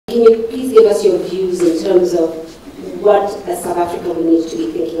Can you please give us your views in terms of what as South Africa we need to be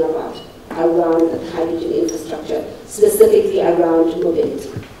thinking about around the hydrogen infrastructure, specifically around mobility?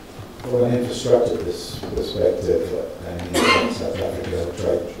 From an infrastructure perspective, South Africa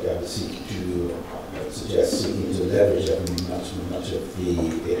tried seeking to leverage much of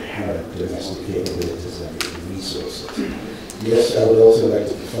the inherent domestic capabilities and resources. Yes, I would also like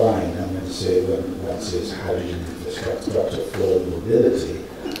to define, I'm going to say when one says hydrogen infrastructure for mobility,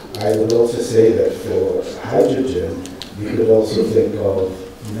 I would also say that for hydrogen, you could also think of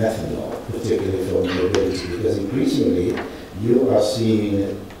methanol, particularly for mobility, because increasingly you are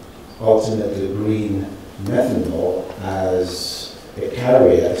seeing ultimately green methanol as a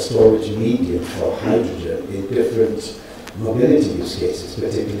carrier, a storage medium for hydrogen in different mobility use cases,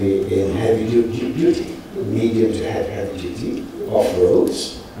 particularly in heavy duty, medium to heavy duty,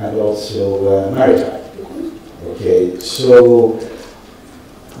 off-roads, and also maritime. Okay, so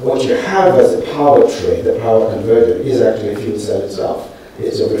what you have as a powertrain, the power converter, is actually a fuel cell itself.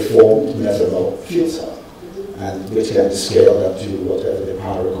 It's a reformed methanol fuel cell, and which can be scaled up to whatever the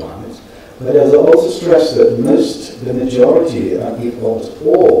power requirements. But as I also stress that the majority, almost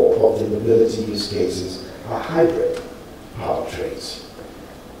all of the mobility use cases are hybrid powertrains.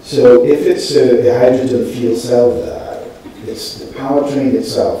 So if it's a hydrogen fuel cell there, it's the powertrain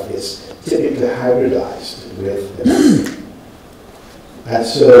itself is typically hybridized with the battery. And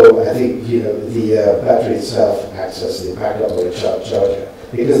so I think the battery itself acts as the backup or a charger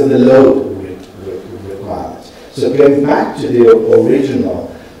because of the load requirements. So going back to the original,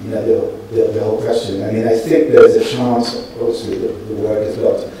 the whole question, I mean, I think there's a chance, obviously the work has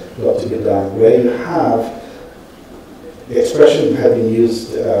got to be done, where you have, the expression had been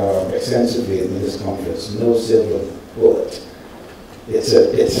used extensively in this conference, no silver bullet. It's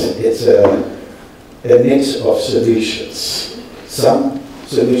a mix of solutions. Some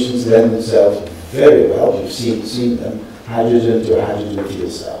solutions lend themselves very well, you've seen them, hydrogen to a hydrogen fuel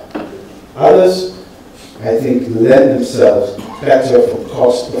cell. Others, I think, lend themselves better for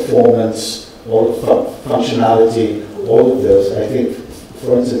cost, performance, all the functionality, all of those. I think,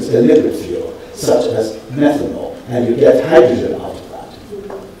 for instance, a liquid fuel, such as methanol, and you get hydrogen out of that.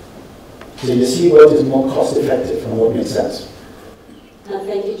 So you see what is more cost effective and what makes sense.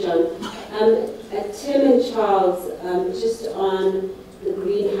 Thank you, John. Tim and Charles, just on the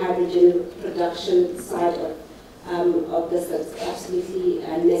green hydrogen production side of this, that's absolutely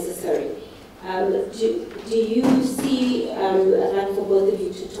necessary. Do you see, I'd like for both of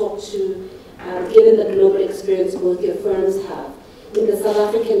you to talk to, given the global experience both your firms have, in the South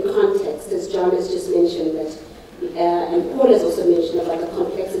African context, as John has just mentioned, that, and Paul has also mentioned about the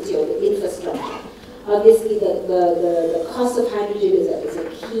complexity of the infrastructure. Obviously, the cost of hydrogen is a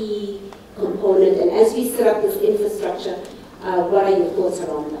key component, and as we set up this infrastructure, what are your thoughts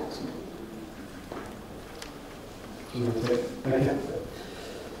around that? Okay.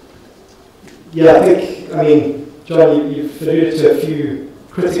 Yeah, I mean, John, you've alluded to a few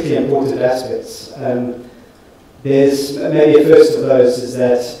critically important aspects. There's maybe a first of those is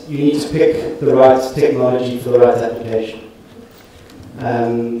that you need to pick the right technology for the right application.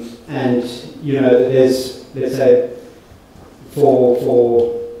 And, there's, let's say,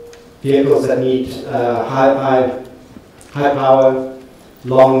 for vehicles that need high power,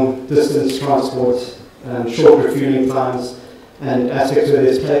 long distance transport, short refueling times, and aspects where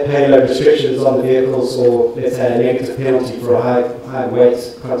there's payload restrictions on the vehicles, or let's say a negative penalty for a high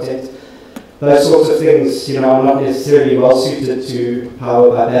weight content. Those sorts of things, are not necessarily well suited to power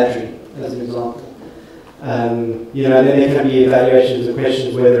by battery, as an example. And then there can be evaluations and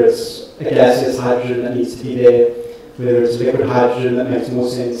questions whether it's a gaseous hydrogen that needs to be there, whether it's liquid hydrogen that makes more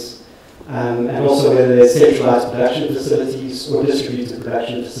sense, and also whether there's centralized production facilities or distributed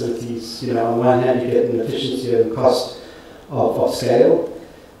production facilities. On one hand, you get an efficiency and cost of scale,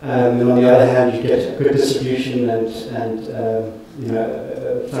 and on the other hand, you get good distribution and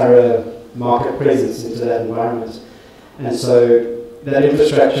thorough market presence into that environment. And so that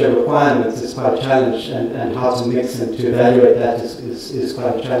infrastructure requirement is quite a challenge, and how to mix and to evaluate that is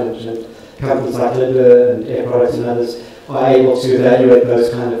quite a challenge. And companies like Linde and Air Products and others are able to evaluate those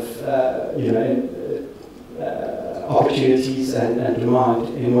kind of opportunities and demand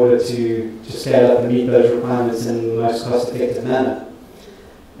in order to scale up and meet those requirements in the most cost-effective manner.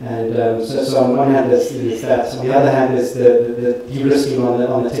 And so on one hand, there's that. On the other hand, there's the de-risking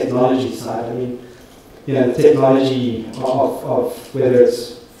on the technology side. I mean, the technology of whether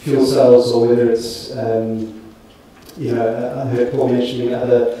it's fuel cells or whether it's, I heard Paul mentioning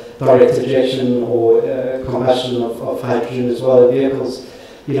other direct injection or combustion of hydrogen as well in vehicles.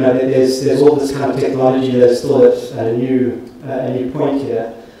 There's all this kind of technology that's still at a new point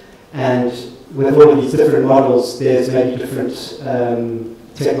here. And with all of these different models, there's maybe different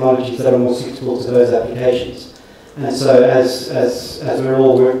technologies that are more suitable to those applications. And so as we're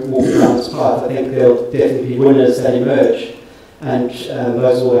all walking down this path, I think there'll definitely be winners that emerge, and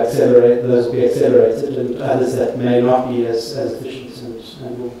those will be accelerated, and others that may not be as efficient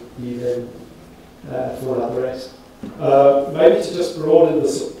and will be then fall out the race. Maybe to just broaden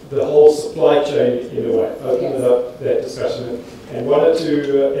the whole supply chain in a way, open up that discussion, and one or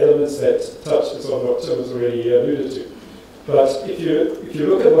two elements that touches on what Tim has already alluded to. But if you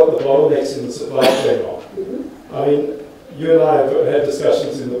look at what the bottlenecks in the supply chain are, I mean, you and I have had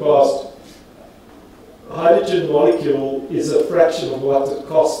discussions in the past. Hydrogen molecule is a fraction of what it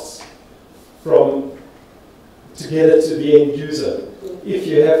costs to get it to the end user. If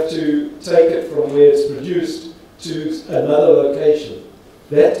you have to take it from where it's produced to another location,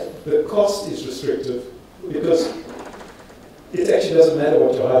 the cost is restrictive, because it actually doesn't matter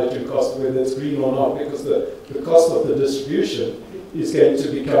what your hydrogen costs, whether it's green or not, because the cost of the distribution is going to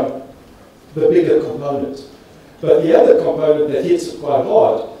become the bigger component. But the other component that hits it quite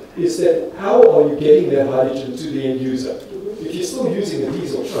hard is that how are you getting that hydrogen to the end user? If you're still using a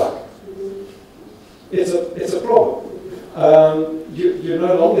diesel truck, it's a problem. You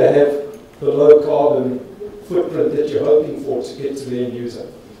no longer have the low carbon footprint that you're hoping for to get to the end user.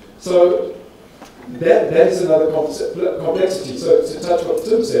 So that is another complexity. So to touch what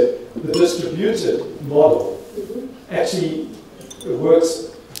Tim said, the distributed model actually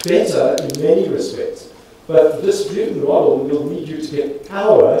works better in many respects. But the distributed model will need you to get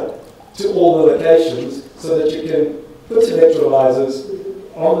power to all the locations so that you can put electrolyzers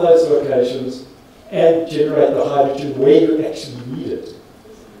on those locations and generate the hydrogen where you actually need it.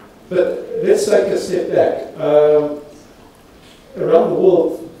 But let's take a step back. Around the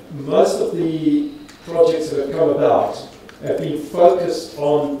world, most of the projects that have come about have been focused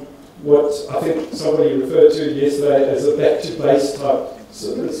on what I think somebody referred to yesterday as a back-to-base type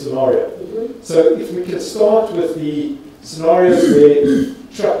scenario. So if we can start with the scenarios where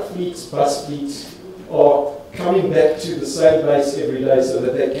truck fleets, bus fleets are coming back to the same base every day so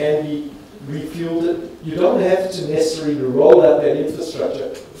that they can be refueled, you don't have to necessarily roll out that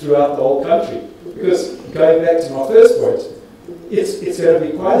infrastructure throughout the whole country. Because going back to my first point, it's going to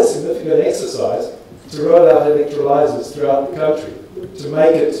be quite a significant exercise to roll out electrolyzers throughout the country to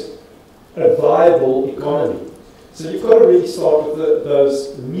make it a viable economy. So you've got to really start with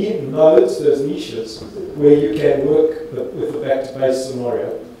those nodes, those niches, where you can work with a back-to-base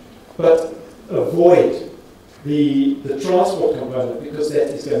scenario, but avoid the transport component, because that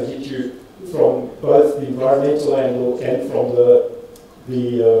is going to hit you from both the environmental angle and from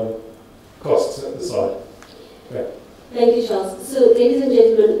the costs at the side. Okay. Thank you, Charles. So, ladies and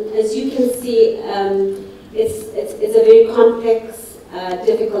gentlemen, as you can see, it's a very complex,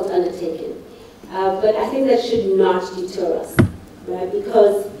 difficult undertaking. But I think that should not deter us, right?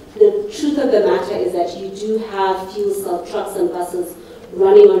 Because the truth of the matter is that you do have fuel cell trucks and buses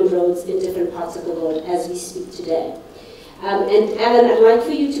running on roads in different parts of the world as we speak today. And Alan, I'd like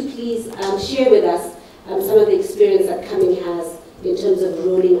for you to please share with us some of the experience that Cumming has in terms of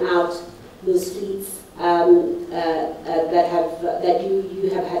rolling out those fleets that you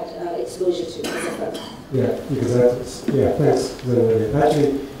have had exposure to. Yeah, exactly. Yeah, thanks.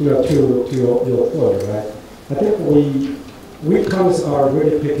 Actually, to your point, right? I think we Cummins are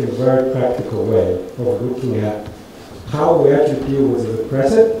really taking a very practical way of looking at how we actually deal with the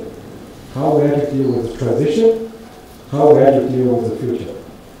present, how we actually deal with the transition, how we actually deal with the future.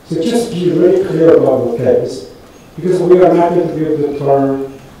 So just be really clear about the case, because we are not going to be able to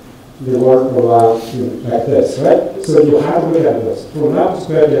turn the world around like this, right? So you have to look at this. From that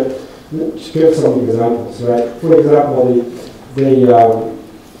perspective, to give some examples, right? For example, the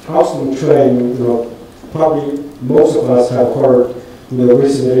Austin train, probably most of us have heard,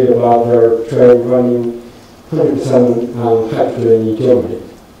 recently about their train running 100% on hydrogen in Germany.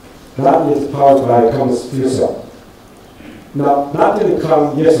 That is powered by Cummins fuel cell. Now, that didn't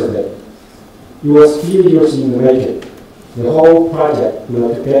come yesterday. It was 3 years in the making. The whole project,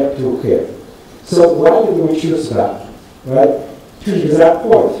 to get to here. So why did we choose that, right? To that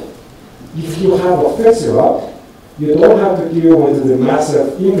point, if you have a fixed route, you don't have to deal with the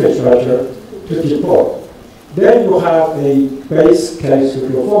massive infrastructure to deploy. Then you have a base case to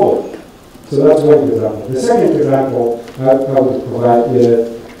go forward. So that's one example. The second example I would provide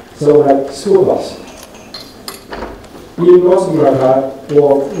is, like school bus. In North America,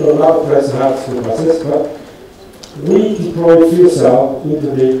 or a lot of places have school buses, but we deploy fuel cell into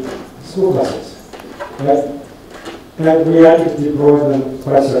the school buses, right? And we actually deploy them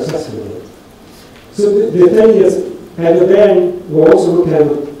quite successfully. So the thing is, and then we also look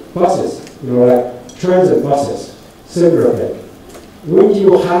at buses, like trains and buses, similar thing. We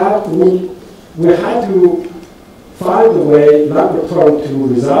had to find a way, longer term, to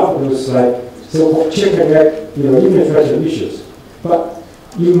resolve those so-called chicken egg, infrastructure issues. But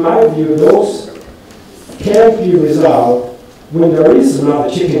in my view, those can be resolved when there is not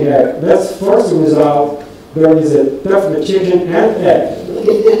a chicken egg. Let's first resolve there is a definite chicken and egg.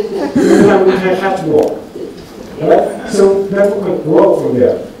 And then we can hatch more. Right? So then we can grow from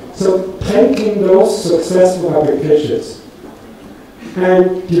there. So taking those successful applications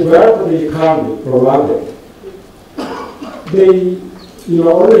and develop the economy around it. They,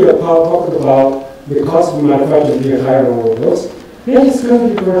 earlier Paul talked about the cost of manufacturing being higher than all those. And it's going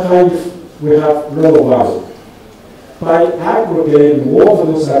to be very high if we have low value. By aggregating more of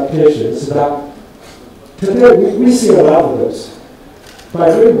those applications, that today we see a lot of those. By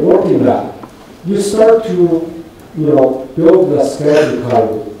really working that, you start to, build a scale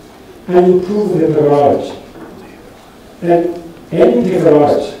economy and improve the technology. And any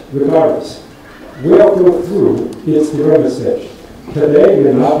technology, regardless, will go through its development stage. Today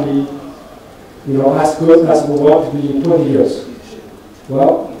may not be, as good as we want to be in 20 years.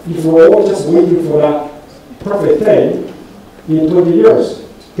 Well, if we're all just waiting for that perfect thing in 20 years,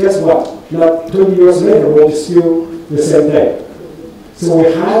 guess what? Now, 20 years later, we'll be still the same thing. So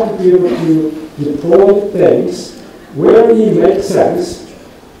we have to be able to deploy things where it makes sense.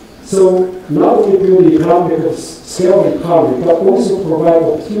 So not only build the economic scale of the economy, but also provide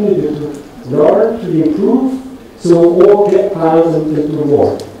opportunity to learn, to improve, so we all get on and do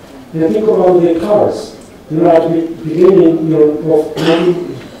more. And think about the cars. At the beginning of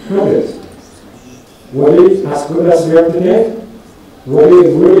 1900s, were they as good as they are today? Were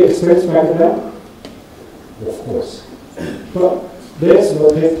they really expensive back then? Of course. But this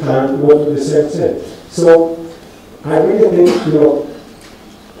will take time to do the same thing. So I really think,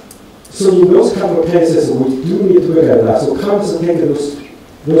 so in those kind of cases, we do need to look at that. So companies are taking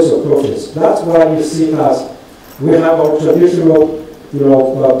those approaches. That's why you see us, we have our traditional,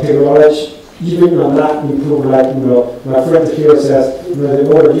 technology, even on that improve, like, my friend here says,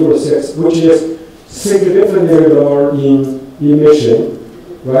 the order Euro 6, which is significantly lower in emission,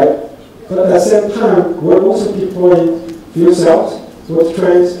 right? But at the same time, we're also deploying fuel cells with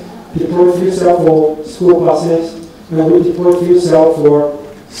trains, deploying fuel cells for school buses, and we deploy fuel cells for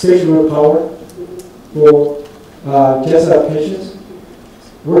stationary power, for gas applications.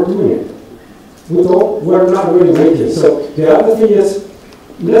 We're doing it. We're not really waiting. So the other thing is,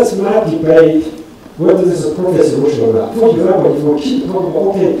 let's not debate whether this is a perfect solution or not. For example, if we keep talking about,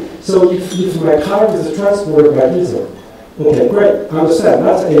 okay, so if my car is transported by diesel, okay, great, I understand,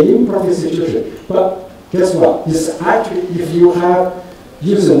 that's an imperfect situation. But guess what? It's actually, if you have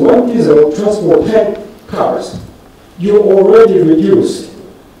using one diesel transport 10 cars, you already reduced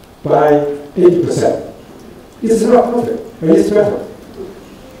by 80%. It's not perfect, but it's better.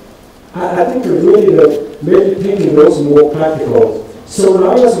 I think really maybe taking those more practical. So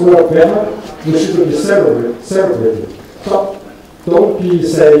long as we are better, we should be celebrating. But don't be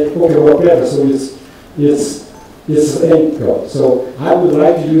saying, okay, we're better, so it's an end goal. So I would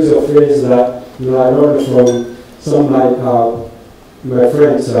like to use a phrase that I learned from some of my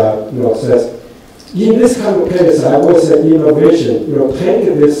friends. Says, in this kind of case, I always say innovation. Take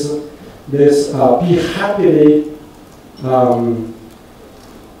this be happily.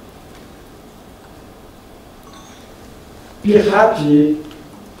 Be happy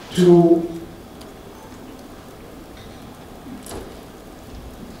to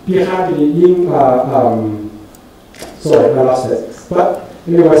be happy in, sorry, I lost it. But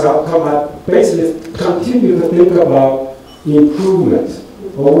anyways, I'll come back. Basically, continue to think about improvement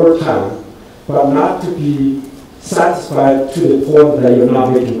over time, but not to be satisfied to the point that you're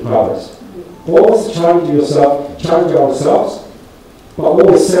not making progress. Always challenge ourselves, but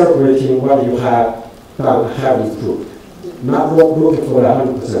always celebrating what you have done, have improved. Not looking for the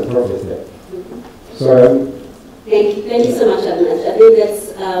 100% perfect thing. So, Thank you so much, Adnan. I think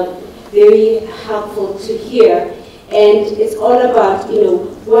that's very helpful to hear. And it's all about,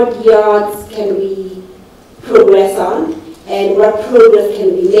 what yards can we progress on and what progress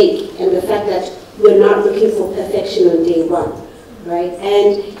can we make, and the fact that we're not looking for perfection on day one, right?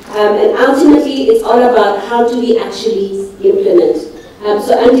 And ultimately, it's all about how do we actually implement.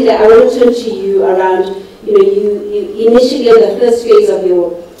 So, Angela, I want to turn to you around. You initially, the first phase of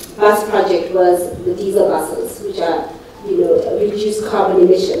your bus project was the diesel buses, which are, reduced carbon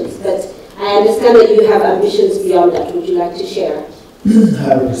emissions. But I understand that you have ambitions beyond that. Would you like to share?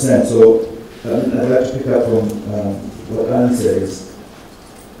 100%. So I'd like to pick up from what Anne said.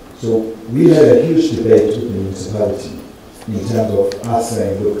 So we had a huge debate with the municipality in terms of us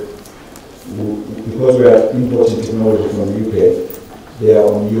saying, look, because we are importing technology from the UK, they are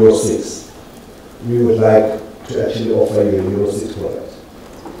on Euro 6. We would like to actually offer you a Euro 6 product.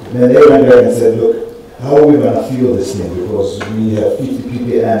 And then they went there and said, look, how are we going to fuel this thing? Because we have 50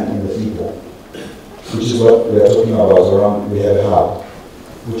 ppm in the depot, which is what we are talking about. Around, we have a hub,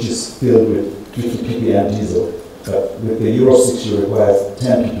 which is filled with 50 ppm diesel. But with the Euro 6, you require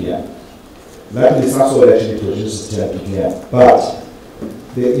 10 ppm. Luckily, Sasol actually produces 10 ppm. But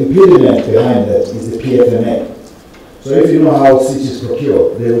the impediment behind that is the PFMA. So if you know how cities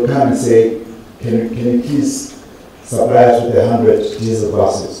procure, they will come and say, can you please supply us with 100 diesel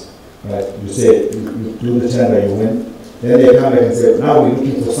buses? Right? You say, you do the tender, you win. Then they come back and say, now we're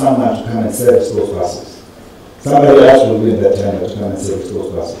looking for someone to come and service those buses. Somebody else will win that tender to come and service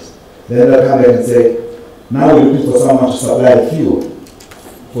those buses. Then they'll come back and say, now we're looking for someone to supply the fuel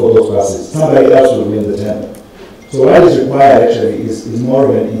for those buses. Somebody else will win the tender. So what is required actually is more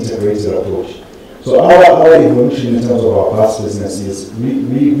of an integrated approach. So our evolution in terms of our bus business is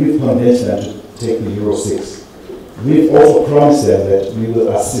we've convinced them to take the Euro 6. We've also promised them that we will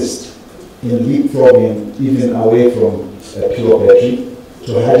assist in leapfrogging even away from a pure battery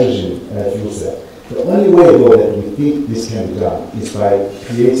to hydrogen fuel cell. The only way though that we think this can be done is by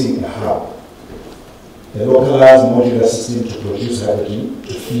creating a hub, a localized modular system to produce hydrogen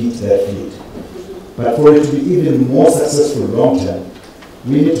to feed that fleet. But for it to be even more successful long term,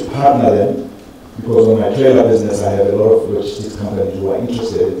 we need to partner them, because on my trailer business I have a lot of logistics companies who are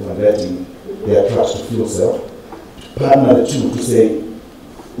interested in converting their trucks to fuel cell. Partner the two to say,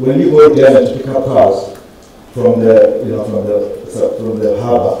 when you go there to pick up cars from the from the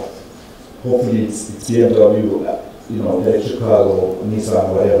harbour, hopefully it's BMW, electric cars or Nissan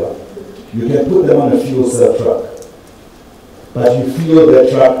or whatever, you can put them on a fuel cell truck, but you fuel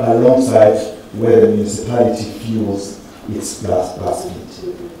the truck alongside where the municipality fuels its bus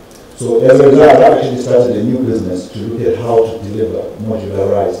fleet. So as a result, I've actually started a new business to look at how to deliver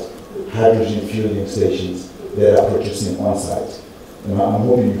modularized hydrogen fueling stations that are producing on-site. And I'm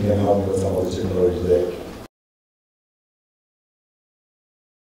hoping you can help me with some of the technologies there.